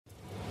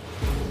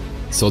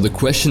So the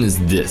question is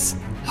this: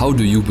 how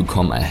do you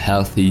become a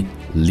healthy,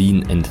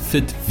 lean and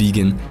fit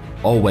vegan,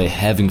 all while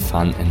having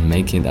fun and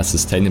making it a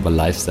sustainable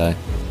lifestyle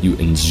you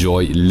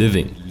enjoy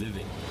living?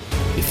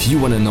 If you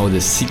want to know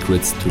the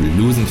secrets to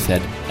losing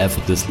fat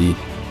effortlessly,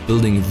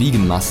 building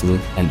vegan muscle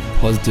and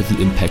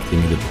positively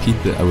impacting the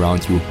people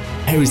around you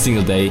every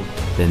single day,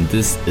 then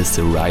this is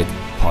the right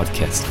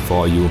podcast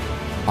for you.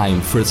 I'm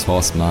Fritz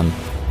Horstmann.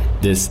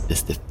 This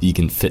is the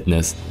Vegan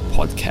Fitness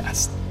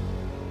Podcast.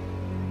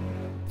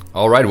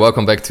 All right,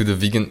 welcome back to the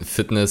Vegan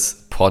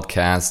Fitness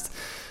Podcast.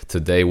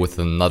 Today with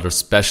another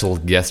special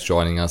guest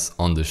joining us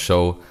on the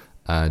show.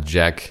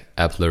 Jack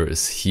Appler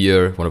is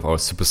here, one of our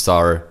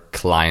superstar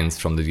clients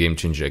from the Game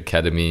Changer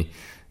Academy.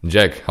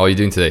 Jack, how are you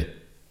doing today?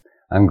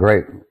 I'm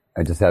great.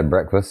 I just had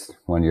breakfast,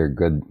 one of your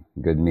good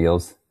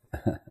meals.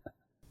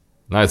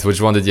 Nice. Which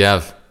one did you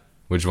have?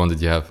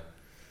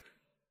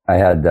 I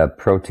had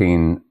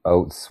protein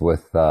oats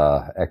with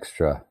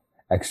extra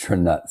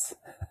nuts.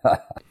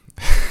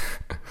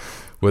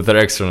 With their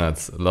extra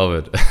nuts. Love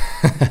it.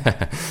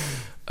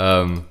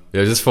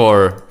 Just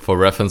for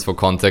reference, for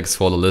context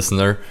for the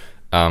listener,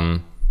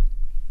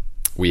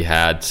 we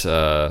had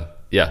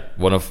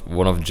one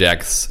of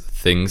Jack's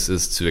things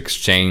is to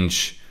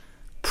exchange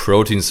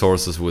protein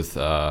sources with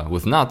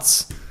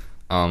nuts,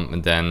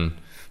 and then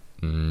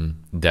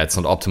that's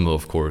not optimal,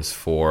 of course,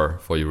 for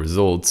your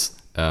results.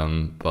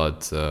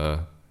 But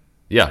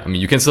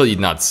you can still eat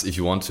nuts if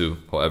you want to.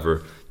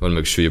 However, you want to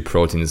make sure your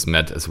protein is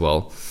met as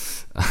well.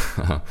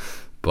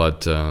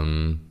 But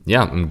I'm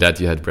glad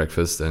you had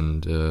breakfast,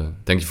 and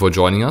thank you for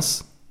joining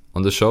us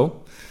on the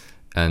show.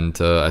 And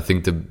I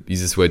think the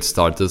easiest way to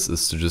start this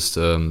is to just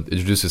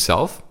introduce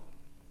yourself.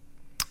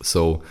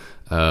 So,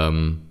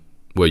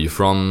 where you're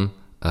from,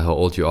 how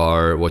old you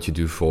are, what you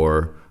do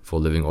for a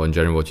living, or in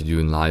general what you do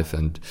in life,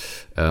 and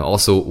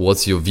also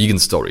what's your vegan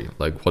story?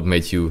 Like, what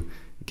made you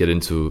get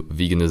into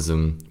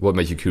veganism? What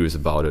made you curious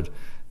about it?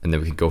 And then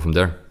we can go from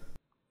there.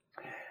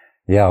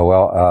 Yeah,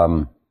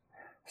 well,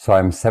 so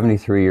I'm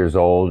 73 years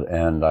old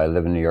and I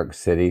live in New York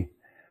City.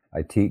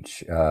 I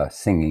teach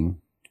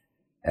singing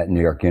at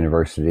New York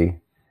University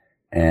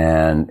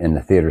and in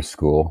the theater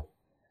school,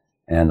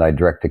 and I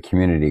direct a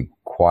community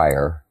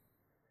choir.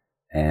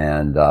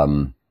 And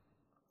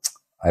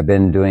I've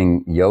been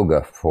doing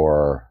yoga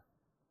for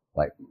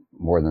like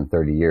more than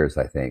 30 years,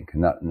 I think.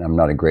 I'm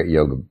not a great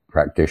yoga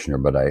practitioner,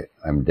 but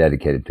I'm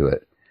dedicated to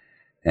it.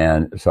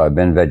 And so I've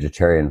been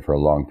vegetarian for a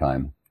long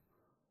time,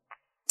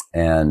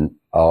 and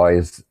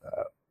always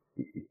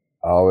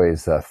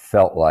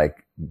felt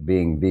like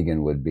being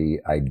vegan would be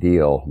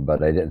ideal,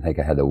 but I didn't think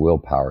I had the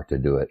willpower to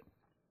do it.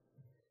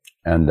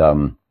 And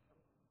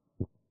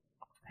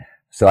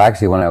so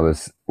actually, when I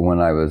was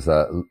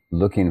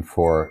looking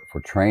for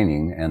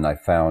training, and I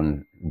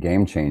found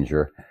Game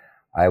Changer,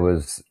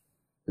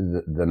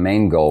 the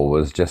main goal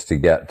was just to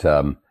get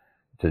to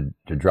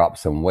drop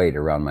some weight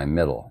around my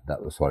middle.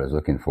 That was what I was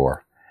looking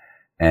for,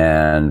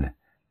 and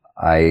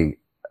I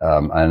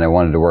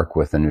wanted to work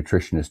with a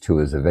nutritionist who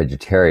was a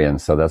vegetarian,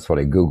 so that's what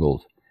I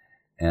Googled,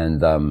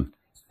 and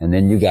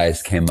then you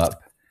guys came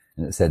up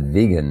and it said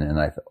vegan, and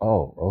I thought,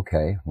 oh,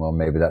 okay, well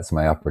maybe that's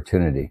my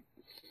opportunity.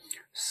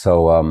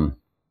 So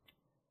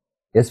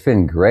it's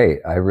been great.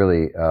 I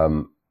really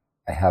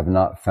I have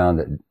not found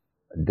it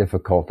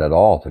difficult at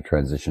all to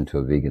transition to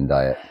a vegan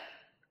diet.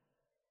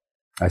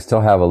 I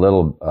still have a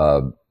little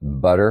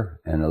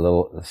butter and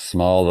a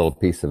small little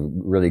piece of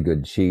really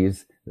good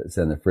cheese that's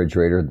in the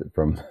refrigerator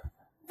from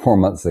 4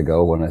 months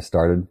ago when I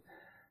started.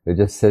 They're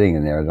just sitting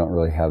in there. I don't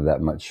really have that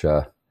much.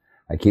 I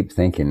keep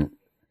thinking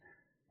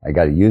I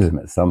got to use them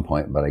at some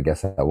point, but I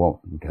guess I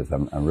won't, because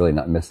I'm really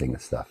not missing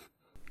this stuff.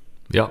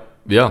 Yeah.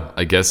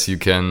 I guess you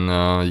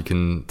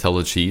can tell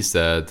the cheese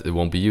that it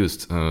won't be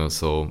used,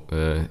 so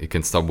it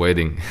can stop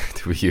waiting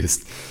to be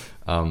used.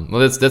 Well,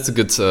 that's a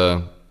good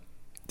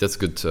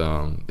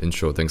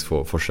intro. Thanks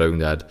for sharing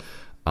that.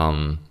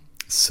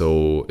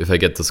 So if I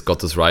got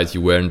this right,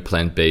 you weren't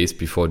plant-based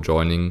before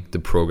joining the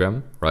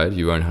program, right?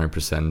 You weren't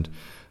 100%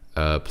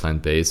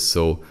 plant-based.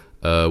 So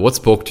what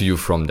spoke to you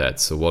from that?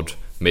 So what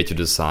made you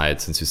decide,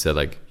 since you said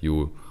like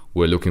you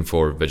were looking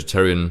for a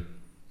vegetarian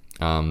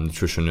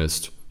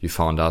nutritionist, you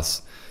found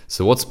us.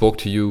 So what spoke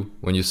to you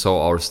when you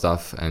saw our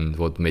stuff, and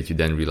what made you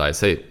then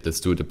realize, hey, let's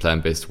do it the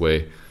plant-based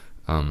way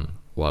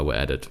while we're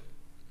at it?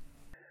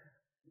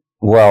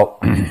 Well,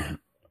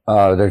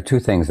 there are two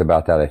things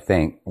about that, I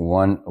think.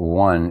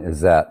 One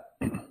is that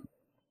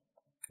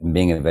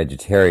being a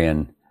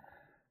vegetarian,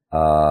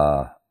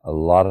 a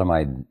lot of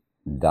my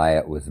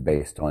diet was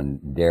based on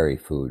dairy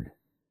food,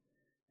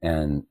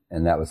 and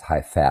that was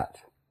high fat.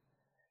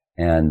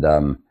 And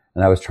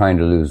I was trying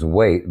to lose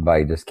weight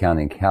by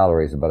discounting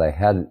calories, but I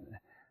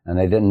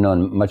didn't know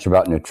much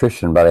about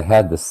nutrition, but I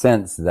had the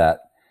sense that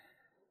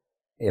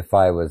if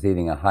I was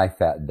eating a high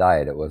fat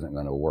diet, it wasn't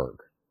going to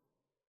work.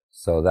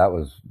 So that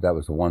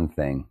was one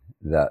thing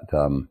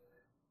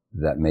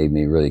that made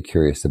me really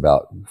curious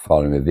about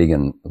following a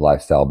vegan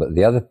lifestyle. But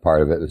the other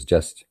part of it was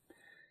just,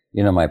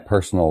 my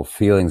personal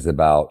feelings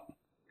about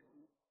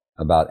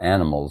about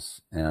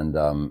animals and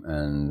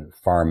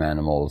farm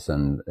animals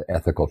and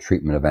ethical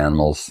treatment of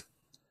animals.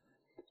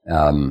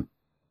 Um,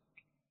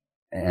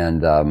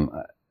 and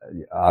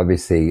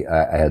obviously,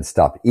 I had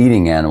stopped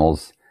eating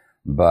animals,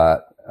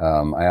 but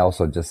I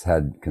also just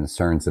had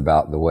concerns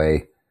about the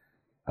way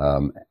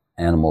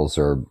animals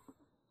are,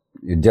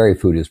 dairy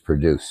food is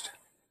produced,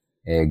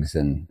 eggs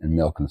and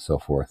milk and so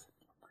forth.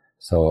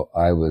 So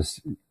I was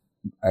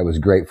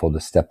grateful to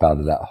step out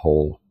of that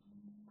whole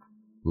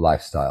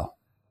lifestyle.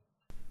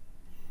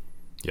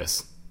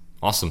 Yes.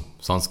 Awesome.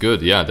 Sounds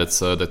good. Yeah,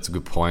 that's a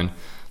good point.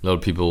 A lot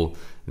of people,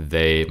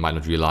 they might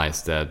not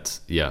realize that,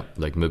 yeah,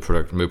 like milk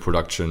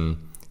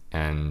production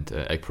and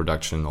egg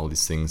production, all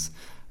these things,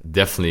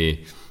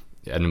 definitely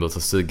animals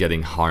are still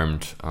getting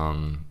harmed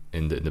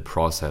in the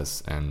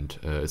process, and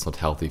it's not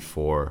healthy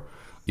for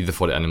either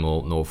for the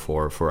animal nor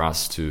for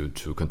us to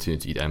continue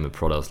to eat animal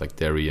products like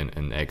dairy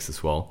and eggs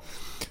as well.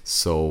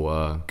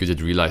 So good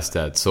to realize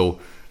that. So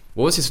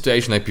what was your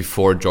situation like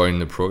before joining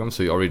the program?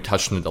 So you already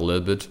touched on it a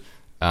little bit.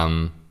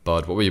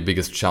 But what were your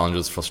biggest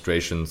challenges,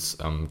 frustrations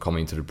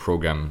coming into the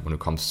program when it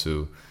comes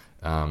to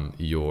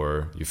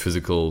your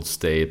physical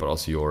state, but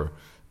also your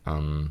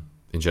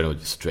in general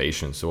your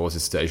situation? So what was the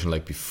situation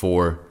like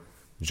before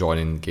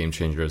joining Game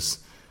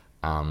Changers?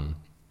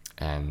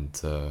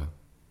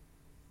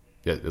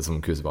 Yeah, that's what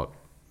I'm curious about.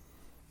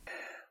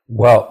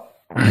 Well,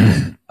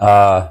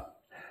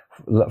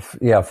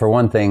 yeah, for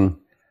one thing,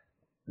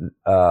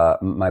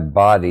 my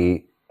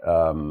body,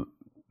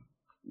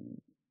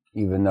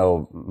 even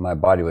though my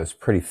body was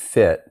pretty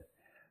fit,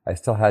 I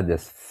still had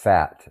this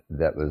fat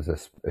that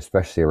was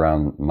especially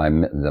around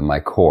my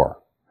core.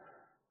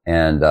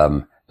 And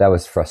that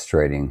was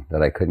frustrating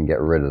that I couldn't get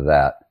rid of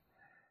that.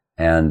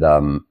 And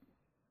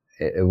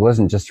it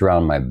wasn't just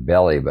around my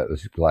belly, but it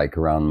was like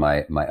around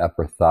my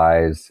upper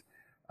thighs,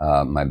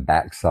 my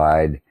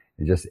backside,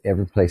 and just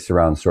every place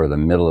around sort of the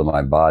middle of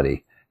my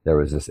body. There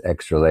was this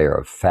extra layer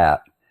of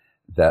fat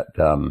that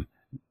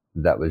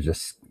that was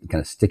just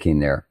kind of sticking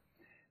there.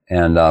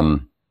 And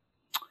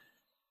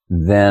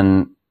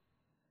then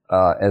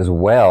as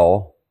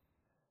well,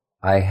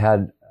 I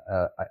kind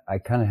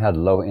of had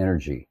low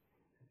energy.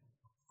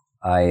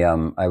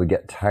 I would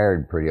get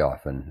tired pretty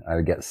often. I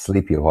would get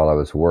sleepy while I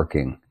was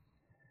working,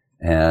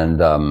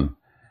 and I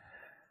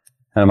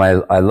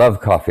love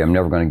coffee. I'm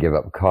never going to give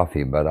up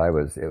coffee, but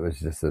it was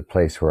just a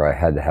place where I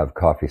had to have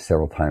coffee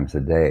several times a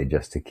day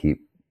just to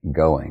keep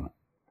going.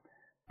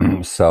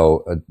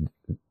 So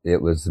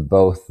it was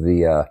both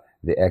the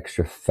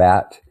extra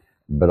fat,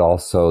 but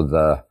also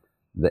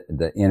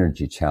the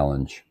energy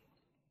challenge.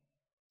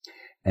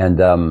 And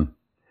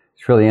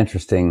it's really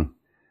interesting.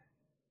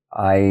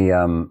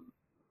 We've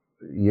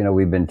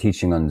been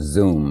teaching on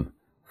Zoom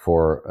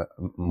for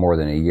more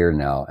than a year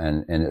now,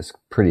 and it's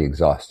pretty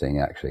exhausting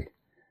actually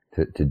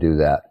to do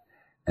that.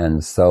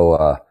 And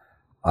so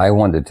I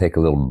wanted to take a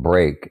little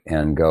break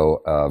and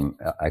go.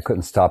 I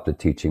couldn't stop the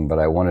teaching, but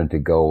I wanted to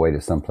go away to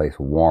someplace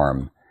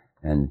warm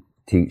and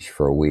teach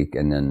for a week,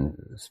 and then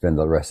spend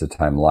the rest of the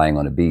time lying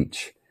on a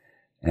beach.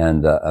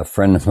 And a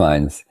friend of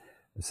mine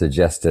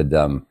suggested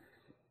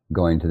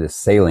going to this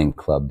sailing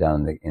club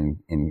down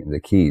in the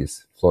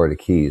Keys, Florida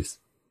Keys.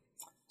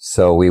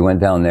 So we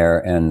went down there,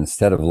 and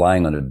instead of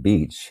lying on a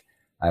beach,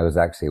 I was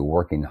actually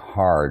working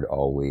hard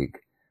all week.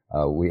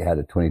 We had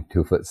a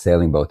 22-foot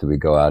sailing boat that we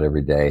go out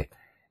every day,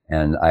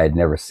 and I had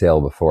never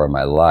sailed before in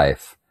my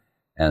life.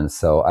 And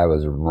so I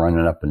was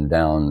running up and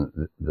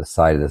down the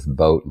side of this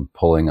boat and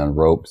pulling on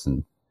ropes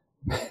and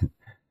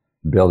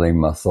building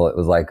muscle. It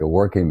was like a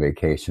working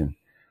vacation,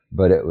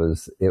 but it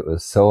was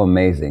so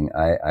amazing.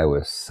 I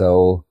was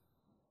so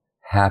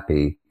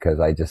happy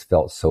because I just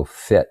felt so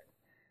fit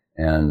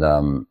and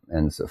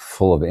so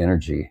full of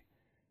energy.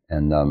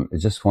 And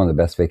it's just one of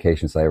the best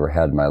vacations I ever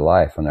had in my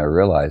life. And I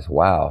realized,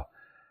 wow,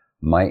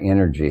 my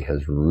energy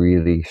has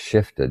really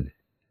shifted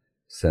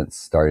since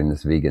starting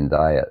this vegan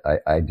diet.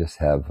 I just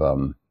have,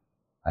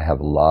 I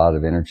have a lot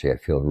of energy. I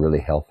feel really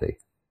healthy.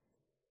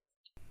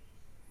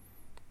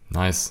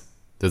 Nice.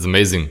 That's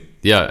amazing.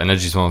 Yeah,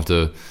 energy is one of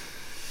the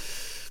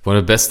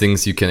best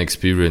things you can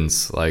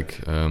experience.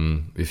 Like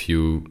if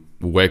you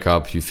wake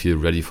up, you feel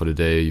ready for the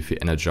day, you feel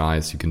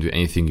energized, you can do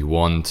anything you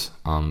want.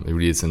 It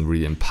really is a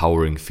really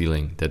empowering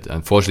feeling that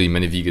unfortunately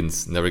many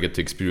vegans never get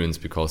to experience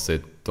because they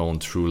don't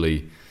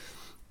truly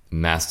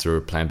master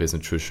plant-based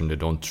nutrition. They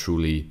don't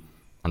truly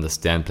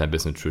understand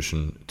plant-based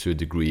nutrition to a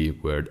degree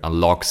where it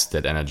unlocks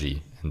that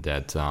energy and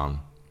that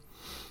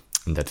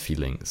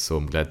feeling. So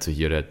I'm glad to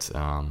hear that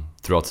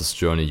throughout this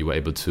journey you were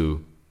able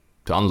to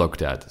unlock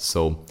that.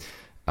 So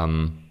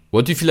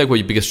what do you feel like were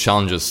your biggest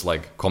challenges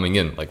like coming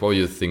in? Like what were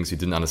your things you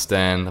didn't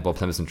understand about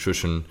plant-based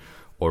nutrition,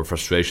 or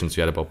frustrations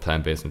you had about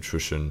plant-based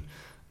nutrition,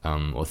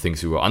 or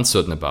things you were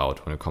uncertain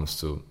about when it comes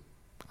to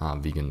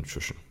vegan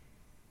nutrition?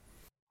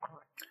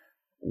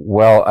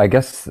 Well, I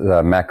guess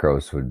the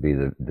macros would be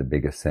the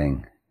biggest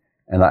thing.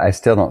 And I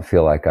still don't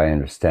feel like I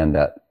understand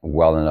that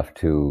well enough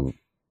to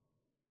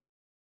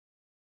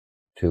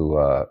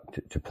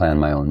plan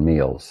my own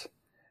meals.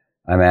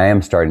 I mean, I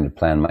am starting to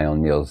plan my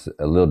own meals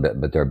a little bit,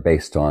 but they're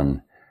based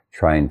on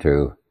trying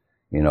to,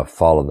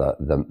 follow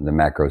the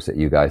macros that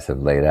you guys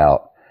have laid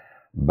out.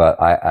 But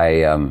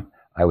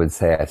I would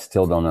say I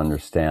still don't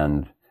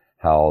understand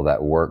how all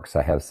that works.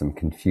 I have some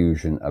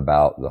confusion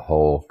about the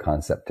whole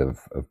concept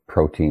of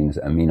proteins,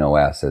 amino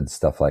acids,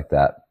 stuff like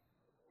that.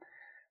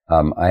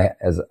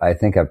 As I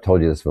think I've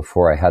told you this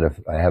before, I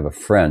have a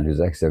friend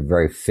who's actually a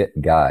very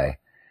fit guy,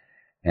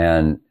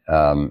 and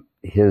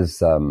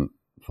his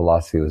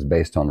philosophy was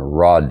based on a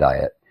raw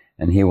diet.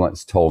 And he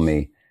once told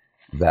me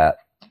that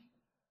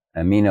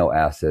amino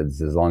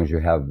acids, as long as you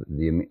have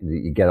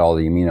you get all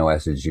the amino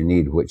acids you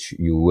need, which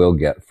you will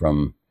get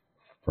from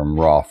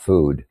raw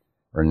food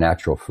or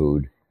natural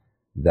food,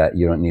 that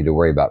you don't need to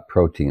worry about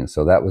protein.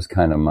 So that was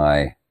kind of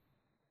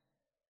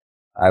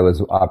I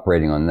was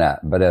operating on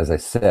that. But as I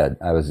said,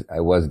 I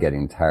was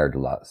getting tired a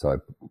lot, so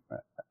I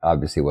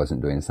obviously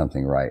wasn't doing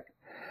something right.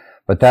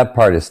 But that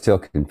part is still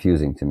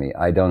confusing to me.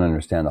 I don't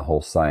understand the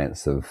whole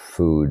science of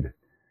food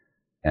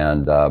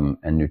and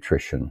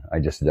nutrition. I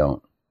just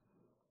don't.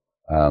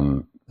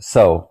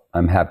 So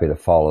I'm happy to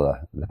follow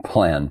the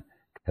plan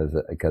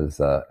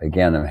because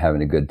again, I'm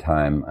having a good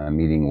time.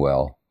 I'm eating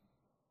well.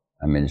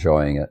 I'm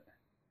enjoying it.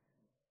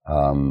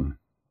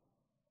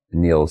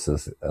 Niels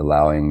is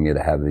allowing me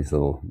to have these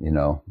little,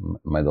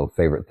 my little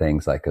favorite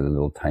things, like a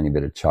little tiny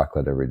bit of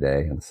chocolate every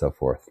day and so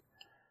forth.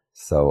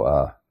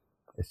 So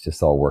it's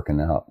just all working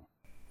out.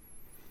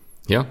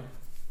 Yeah,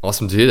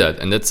 awesome to hear that.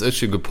 And that's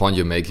actually a good point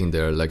you're making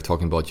there, like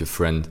talking about your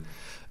friend.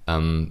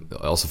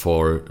 Also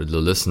for the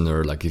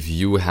listener, like if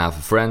you have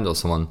a friend or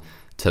someone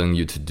telling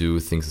you to do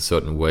things a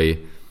certain way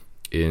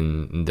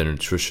in their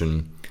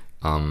nutrition,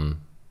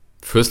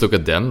 first look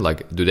at them,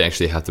 like do they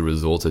actually have the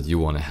results that you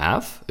want to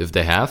have? If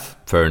they have,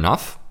 fair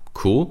enough,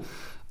 cool.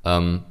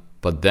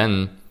 But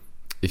then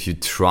if you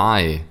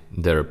try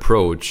their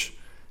approach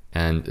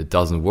and it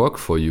doesn't work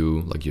for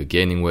you, like you're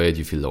gaining weight,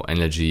 you feel low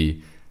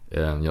energy,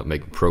 you're not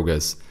making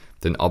progress,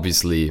 then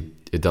obviously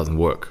it doesn't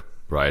work,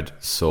 right?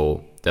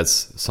 So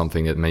that's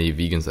something that many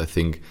vegans, I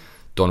think,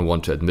 don't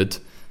want to admit,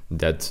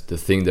 that the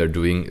thing they're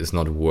doing is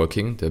not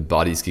working. Their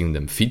body's giving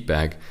them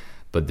feedback,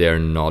 but they're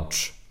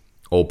not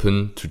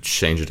open to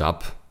change it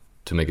up,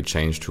 to make a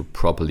change, to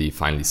properly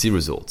finally see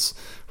results,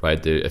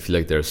 right? I feel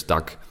like they're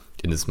stuck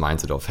in this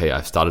mindset of, hey,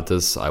 I've started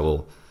this, I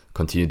will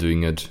continue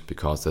doing it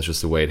because that's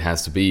just the way it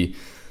has to be.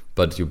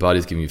 But your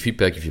body's giving you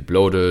feedback. If you're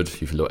bloated,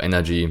 you feel low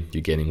energy,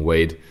 you're gaining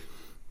weight,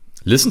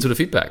 listen to the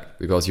feedback,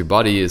 because your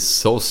body is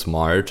so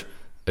smart.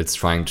 It's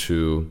trying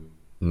to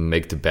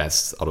make the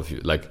best out of you.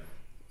 Like,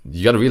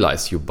 you got to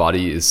realize your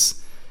body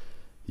is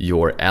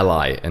your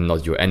ally and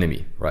not your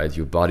enemy, right?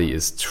 Your body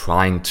is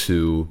trying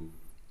to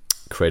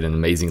create an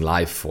amazing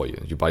life for you.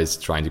 Your body is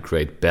trying to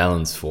create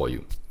balance for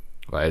you,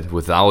 right?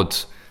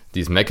 Without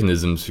these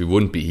mechanisms, we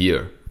wouldn't be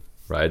here,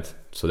 right?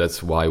 So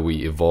that's why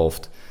we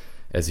evolved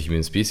as a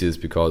human species,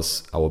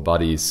 because our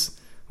bodies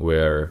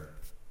were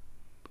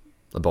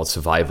about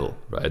survival,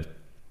 right?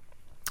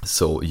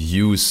 So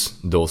use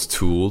those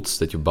tools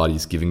that your body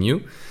is giving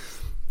you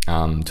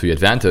to your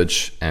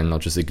advantage, and not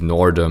just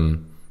ignore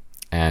them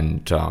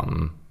and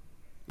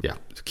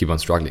keep on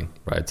struggling,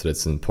 right? So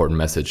that's an important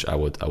message, I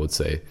would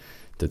say,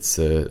 that's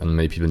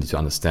many people need to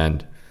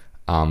understand.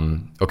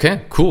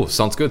 Okay, cool,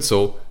 sounds good.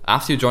 So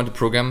after you joined the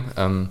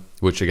program,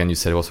 which again you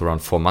said was around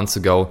 4 months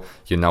ago,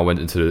 you now went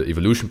into the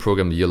evolution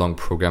program, the year-long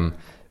program,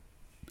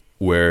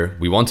 where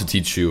we want to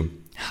teach you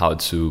how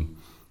to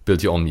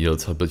build your own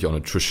meals, how to build your own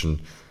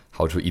nutrition,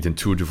 how to eat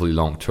intuitively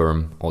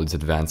long-term, all these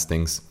advanced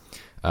things.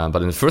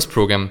 But in the first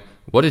program,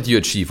 what did you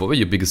achieve? What were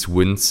your biggest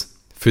wins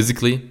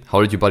physically?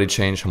 How did your body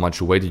change? How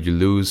much weight did you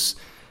lose?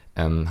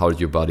 How did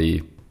your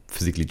body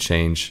physically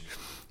change?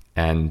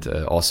 And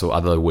also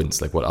other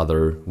wins, like what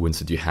other wins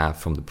did you have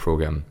from the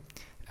program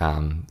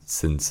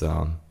since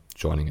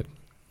joining it?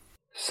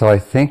 So I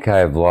think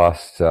I've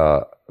lost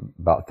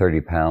about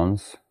 30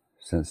 pounds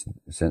since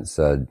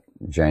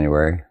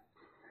January,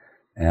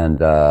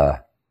 and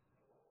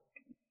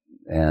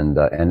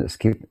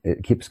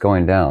it keeps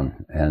going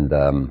down. And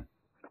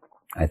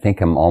I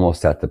think I'm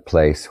almost at the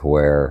place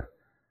where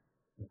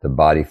the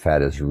body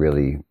fat is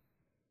really,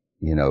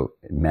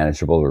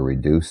 manageable or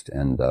reduced,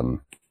 and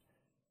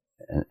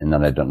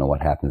then I don't know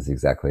what happens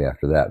exactly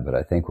after that, but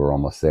I think we're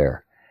almost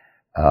there.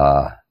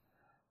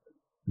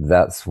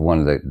 That's one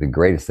of the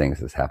greatest things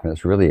that's happened.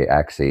 It's really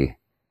actually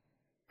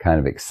kind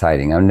of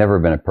exciting. I've never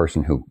been a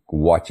person who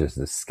watches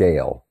the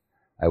scale.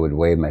 I would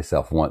weigh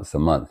myself once a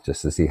month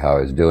just to see how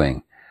I was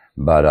doing.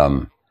 But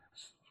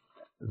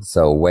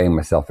so weighing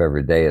myself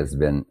every day has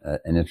been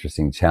an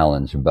interesting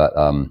challenge. But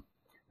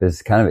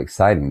it's kind of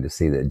exciting to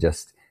see that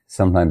just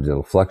sometimes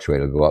it'll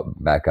fluctuate. It'll go up,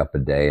 back up a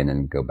day, and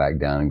then go back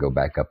down and go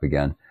back up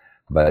again.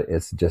 But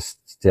it's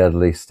just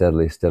steadily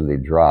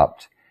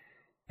dropped.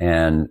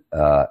 And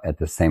at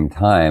the same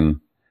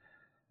time,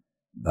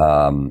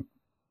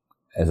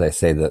 as I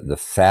say, the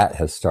fat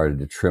has started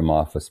to trim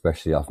off,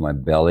 especially off my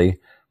belly.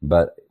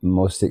 But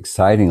most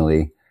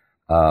excitingly,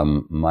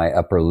 my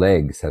upper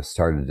legs have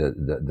started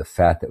the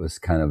fat that was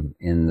kind of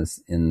in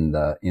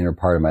the inner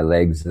part of my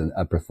legs and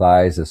upper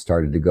thighs has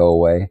started to go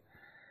away.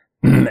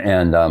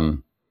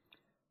 And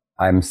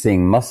I'm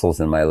seeing muscles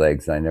in my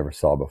legs that I never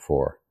saw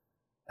before.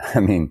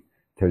 I mean,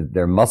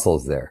 there are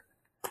muscles there.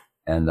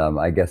 And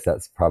I guess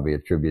that's probably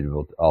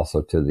attributable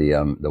also to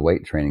the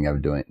weight training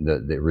I'm doing,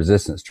 the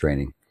resistance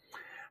training.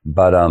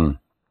 But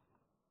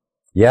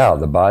yeah,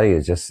 the body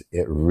is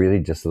it really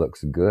just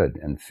looks good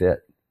and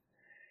fit.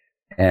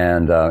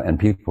 And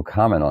people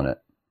comment on it.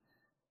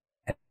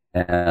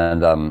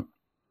 And an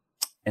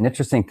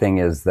interesting thing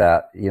is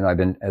that,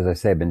 as I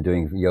say, I've been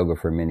doing yoga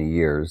for many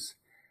years,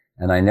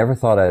 and I never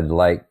thought I'd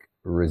like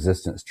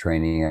resistance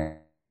training.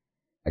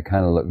 I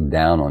kind of looked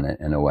down on it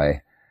in a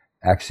way.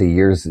 Actually,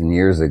 years and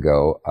years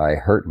ago, I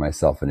hurt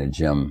myself in a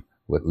gym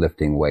with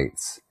lifting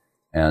weights,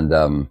 and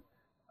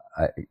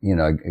I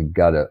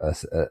got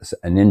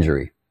an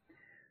injury.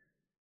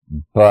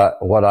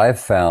 But what I've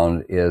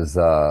found is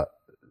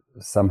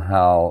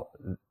somehow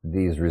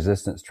these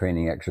resistance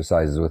training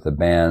exercises with the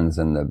bands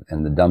and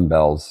the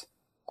dumbbells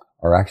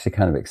are actually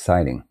kind of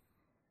exciting,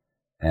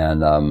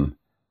 and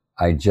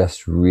I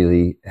just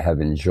really have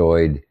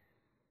enjoyed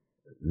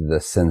the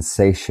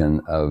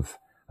sensation of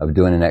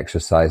doing an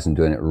exercise and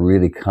doing it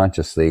really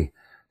consciously.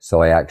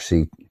 So I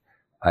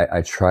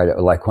try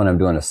to, like when I'm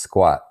doing a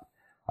squat,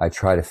 I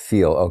try to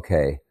feel,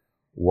 okay,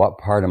 what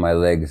part of my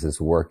legs is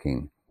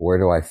working? Where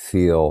do I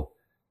feel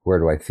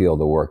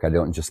the work? I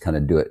don't just kind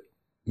of do it,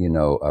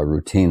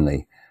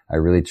 routinely. I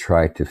really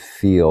try to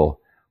feel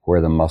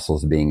where the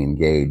muscle's being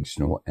engaged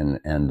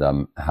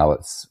and how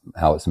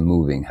it's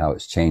moving, how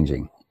it's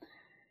changing.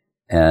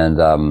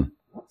 And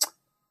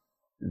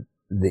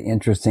the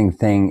interesting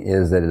thing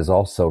is that it has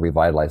also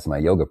revitalized my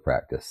yoga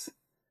practice.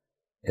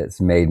 It's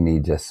made me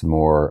just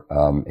more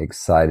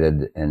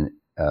excited and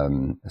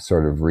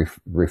sort of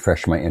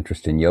refresh my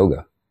interest in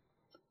yoga.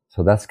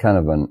 So that's kind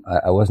of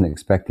I wasn't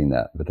expecting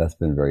that, but that's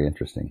been very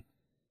interesting.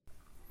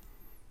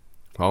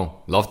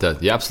 Oh, love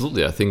that. Yeah,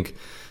 absolutely. I think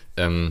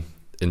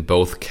in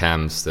both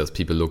camps, there's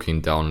people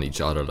looking down on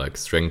each other, like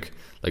strength.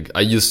 Like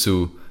I used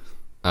to,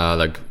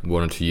 like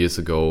 1 or 2 years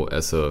ago,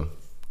 as a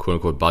quote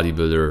unquote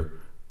bodybuilder,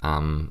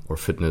 or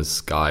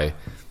fitness guy,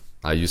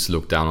 I used to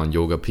look down on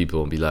yoga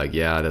people and be like,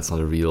 yeah, that's not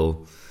a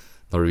real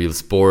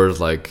sport,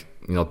 like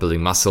you're not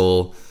building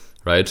muscle,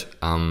 right?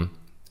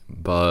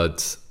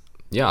 But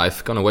yeah,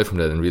 I've gone away from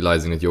that and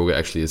realizing that yoga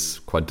actually is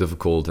quite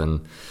difficult,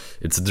 and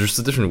it's just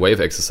a different way of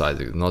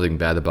exercising. Nothing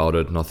bad about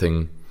it,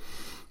 nothing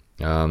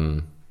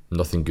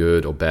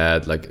good or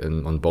bad, like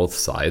on both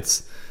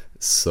sides.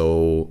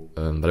 So,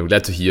 but I'm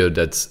glad to hear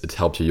that it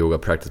helped your yoga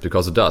practice,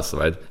 because it does,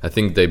 right? I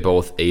think they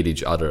both aid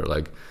each other.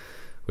 Like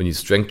when you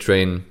strength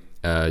train,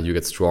 you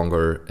get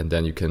stronger, and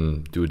then you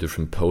can do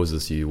different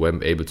poses you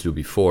weren't able to do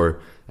before.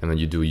 And when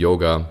you do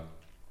yoga,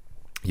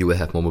 you will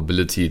have more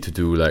mobility to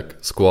do like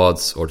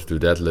squats or to do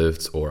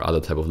deadlifts or other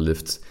type of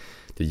lifts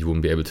that you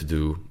wouldn't be able to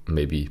do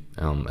maybe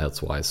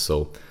elsewise.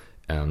 So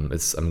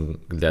I'm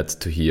glad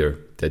to hear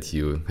that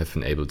you have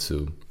been able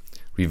to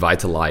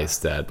revitalize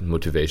that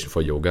motivation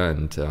for yoga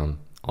and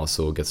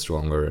also get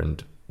stronger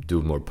and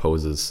do more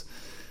poses.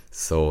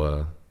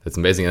 So that's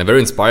amazing, and I'm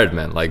very inspired,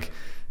 man. Like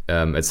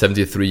at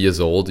 73 years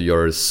old,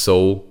 you're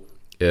so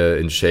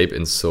in shape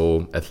and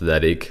so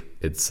athletic.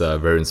 It's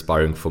very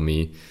inspiring for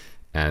me,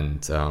 and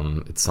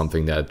it's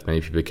something that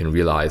many people can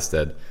realize,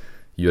 that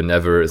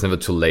it's never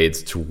too late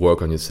to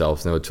work on yourself.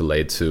 It's never too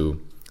late to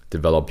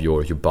develop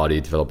your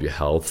body, develop your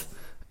health,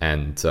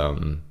 and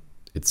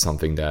it's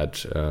something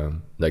that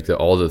like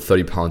all the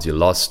 30 pounds you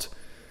lost,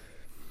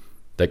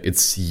 like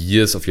it's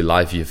years of your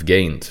life you've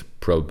gained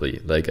probably.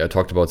 Like I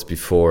talked about this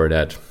before,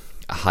 that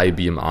a high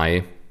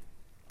BMI,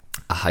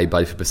 a high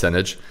body fat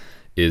percentage,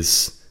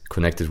 is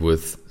connected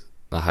with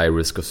a high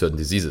risk of certain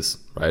diseases,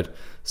 right?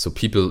 So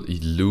people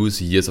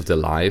lose years of their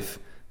life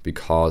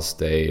because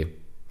they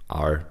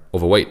are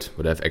overweight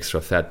or they have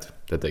extra fat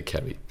that they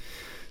carry.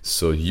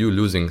 So you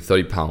losing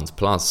 30 pounds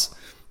plus,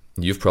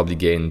 you've probably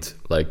gained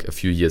like a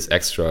few years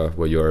extra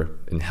where you're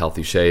in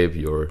healthy shape,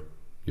 you're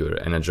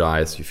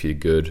energized, you feel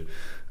good,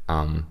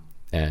 and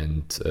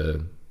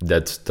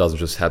that doesn't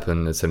just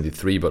happen at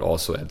 73, but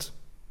also at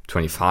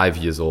 25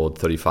 years old,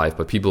 35.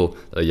 But people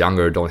that are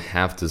younger don't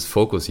have this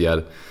focus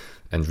yet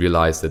and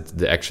realize that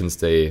the actions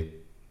they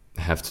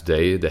have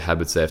today, the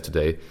habits they have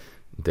today,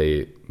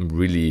 they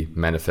really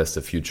manifest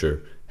the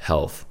future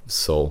health.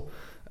 So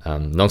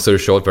long story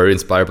short, very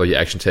inspired by your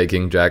action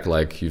taking, Jack.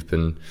 Like you've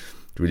been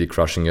really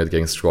crushing it,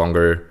 getting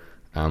stronger,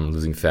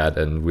 losing fat,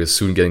 and we're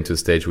soon getting to a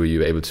stage where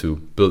you're able to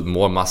build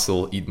more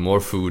muscle, eat more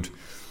food,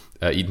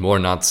 eat more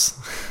nuts,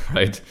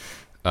 right?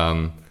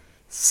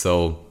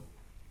 So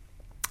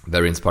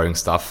very inspiring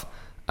stuff.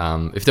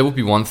 If there would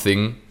be one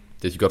thing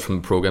that you got from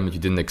the program that you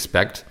didn't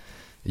expect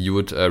you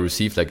would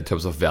receive, like in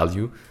terms of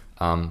value,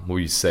 what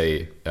would you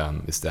say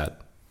is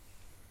that?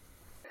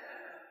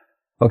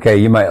 Okay,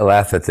 you might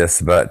laugh at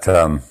this, but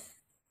I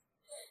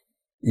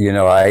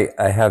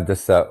have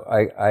this.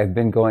 I've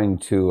been going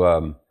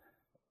to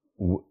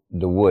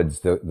the woods,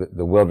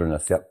 the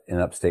wilderness in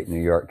upstate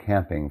New York,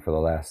 camping for the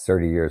last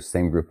 30 years.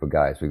 Same group of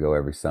guys. We go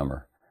every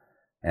summer,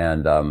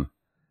 and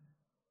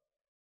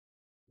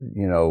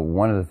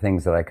one of the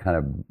things that I kind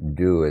of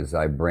do is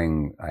I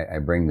bring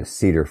the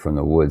cedar from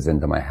the woods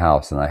into my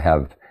house, and I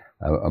have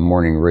a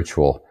morning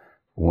ritual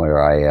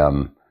where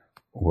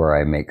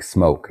I make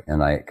smoke,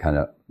 and I kind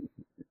of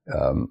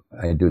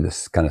I do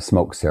this kind of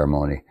smoke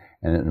ceremony,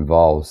 and it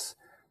involves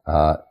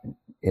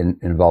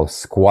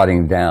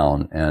squatting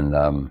down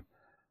and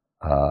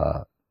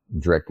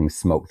directing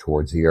smoke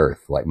towards the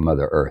earth, like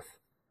Mother Earth.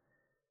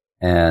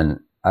 And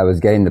I was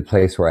getting to the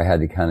place where I had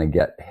to kind of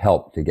get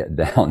help to get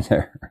down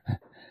there.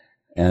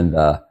 And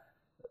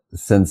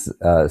since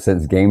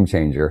Game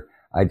Changer,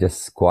 I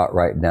just squat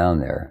right down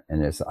there,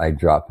 and I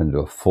drop into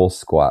a full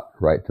squat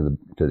right to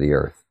the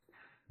earth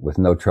with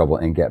no trouble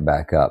and get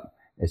back up.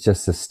 It's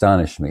just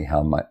astonished me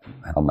how my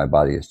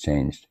body has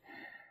changed.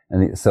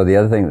 And so the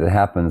other thing that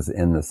happens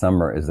in the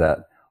summer is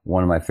that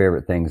one of my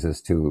favorite things is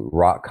to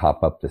rock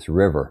hop up this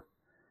river.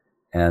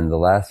 And the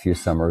last few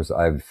summers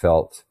I've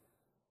felt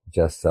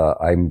just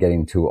I'm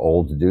getting too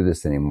old to do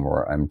this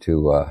anymore. I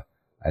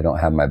don't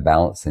have my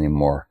balance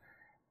anymore.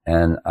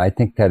 And I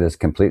think that has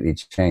completely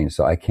changed.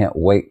 So I can't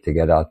wait to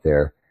get out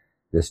there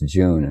this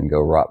June and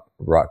go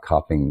rock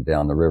hopping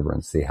down the river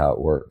and see how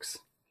it works.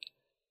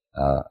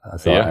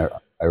 I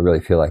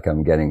really feel like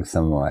I'm getting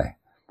some of my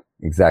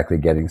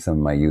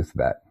youth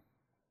back.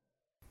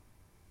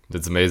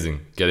 That's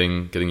amazing.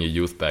 Getting your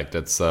youth back.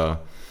 That's a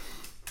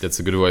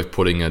good way of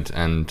putting it.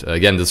 And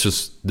again, this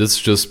is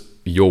just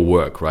your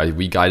work, right?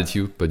 We guided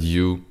you, but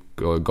you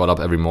got up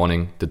every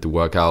morning, did the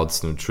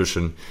workouts,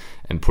 nutrition,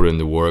 and put in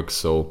the work.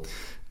 So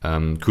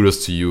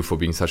kudos to you for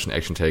being such an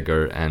action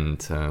taker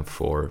and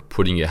for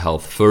putting your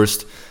health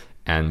first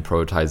and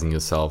prioritizing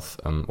yourself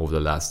over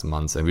the last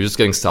months. And we're just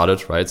getting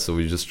started, right? So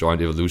we just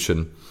joined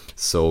Evolution.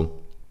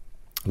 So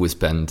we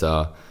spent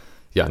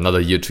another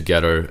year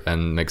together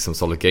and make some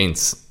solid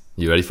gains.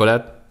 You ready for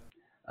that?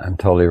 I'm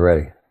totally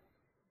ready.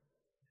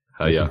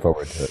 Looking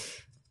forward to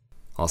it.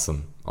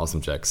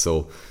 Awesome, Jack.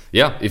 So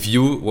if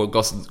you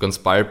got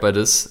inspired by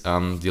this,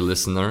 dear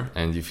listener,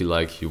 and you feel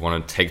like you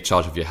want to take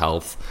charge of your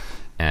health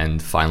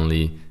and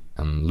finally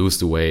lose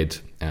the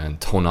weight and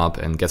tone up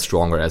and get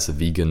stronger as a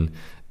vegan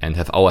and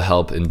have our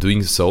help in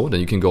doing so, then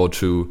you can go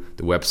to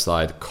the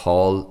website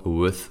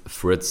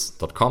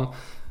callwithfritz.com,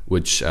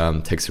 which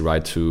takes you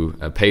right to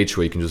a page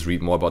where you can just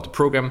read more about the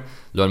program,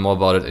 learn more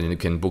about it, and you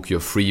can book your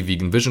free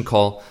vegan vision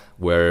call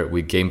where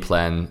we game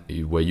plan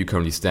where you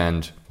currently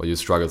stand, what your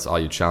struggles are,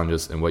 your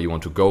challenges, and where you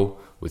want to go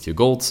with your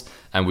goals.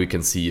 And we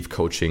can see if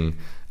coaching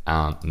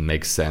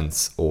makes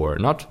sense or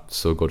not.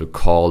 So go to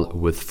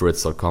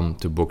callwithfritz.com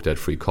to book that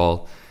free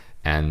call,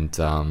 and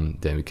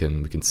then we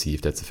can see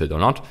if that's a fit or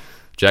not.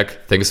 Jack,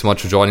 thank you so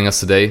much for joining us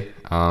today.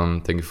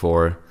 Thank you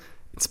for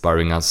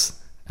inspiring us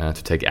to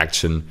take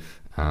action.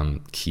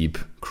 Keep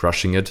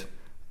crushing it,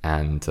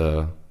 and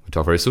we'll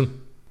talk very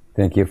soon.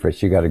 Thank you,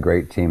 Fritz. You got a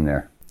great team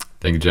there.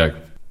 Thank you, Jack.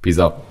 Peace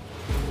out.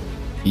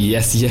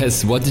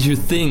 Yes. What did you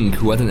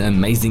think? What an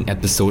amazing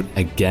episode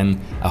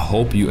again. I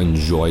hope you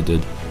enjoyed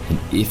it. And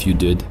if you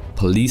did,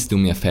 please do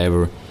me a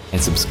favor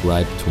and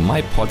subscribe to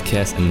my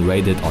podcast and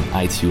rate it on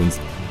iTunes.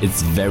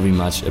 It's very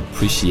much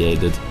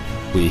appreciated.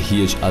 We'll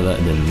hear each other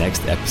in the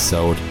next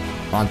episode.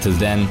 Until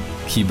then,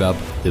 keep up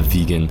the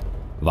vegan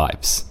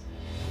vibes.